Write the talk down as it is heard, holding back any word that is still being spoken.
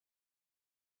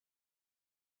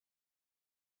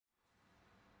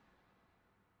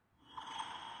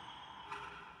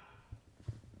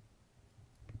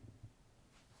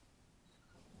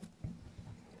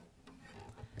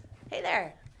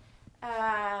Hey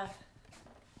there.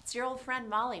 It's your old friend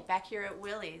Molly back here at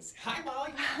Willie's. Hi,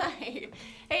 Molly. Hi.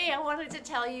 Hey, I wanted to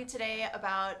tell you today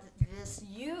about this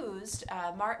used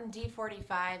Martin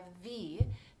D-45V,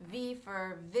 V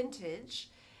for vintage.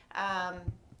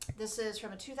 This is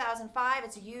from a 2005.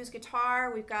 It's a used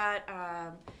guitar. We've got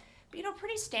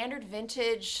pretty standard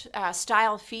vintage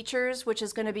style features, which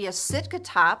is going to be a Sitka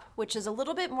top, which is a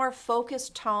little bit more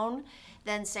focused tone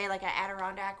than, say, like an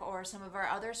Adirondack or some of our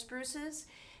other spruces.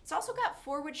 It's also got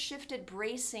forward shifted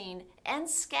bracing and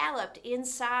scalloped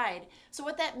inside. So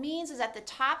what that means is that the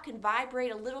top can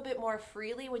vibrate a little bit more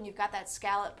freely when you've got that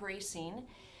scallop bracing.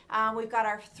 We've got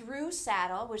our through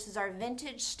saddle, which is our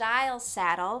vintage style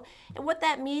saddle. And what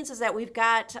that means is that we've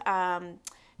got a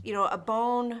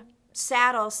bone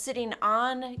saddle sitting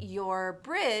on your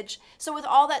bridge, so with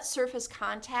all that surface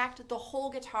contact, the whole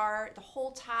guitar, the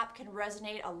whole top can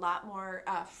resonate a lot more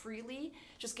freely,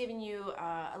 just giving you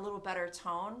a little better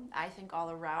tone, I think,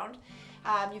 all around.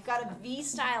 You've got a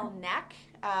V-style neck,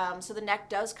 so the neck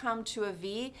does come to a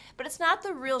V, but it's not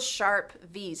the real sharp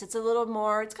V's. It's a little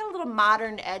more, it's got a little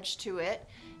modern edge to it.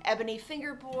 Ebony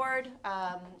fingerboard,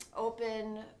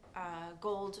 open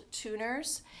gold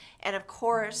tuners, and of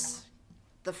course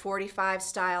the 45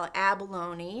 style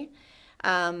abalone,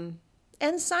 and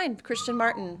signed Christian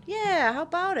Martin. Yeah, how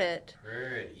about it?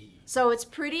 Pretty. So it's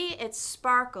pretty, it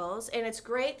sparkles, and it's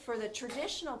great for the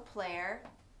traditional player,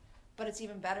 but it's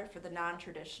even better for the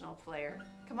non-traditional player.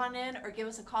 Come on in or give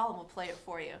us a call and we'll play it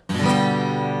for you.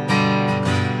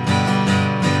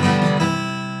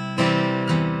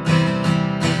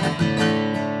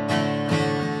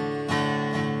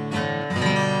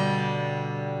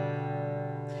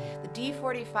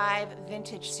 D-45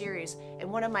 Vintage Series,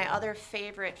 and one of my other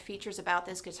favorite features about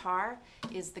this guitar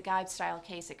is the guide style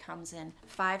case it comes in.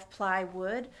 5-ply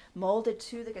wood molded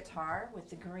to the guitar with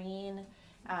the green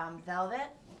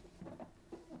velvet,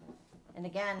 and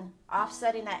again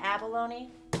offsetting that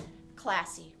abalone.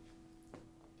 Classy.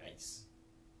 Nice.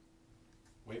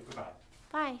 Wave goodbye.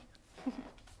 Bye.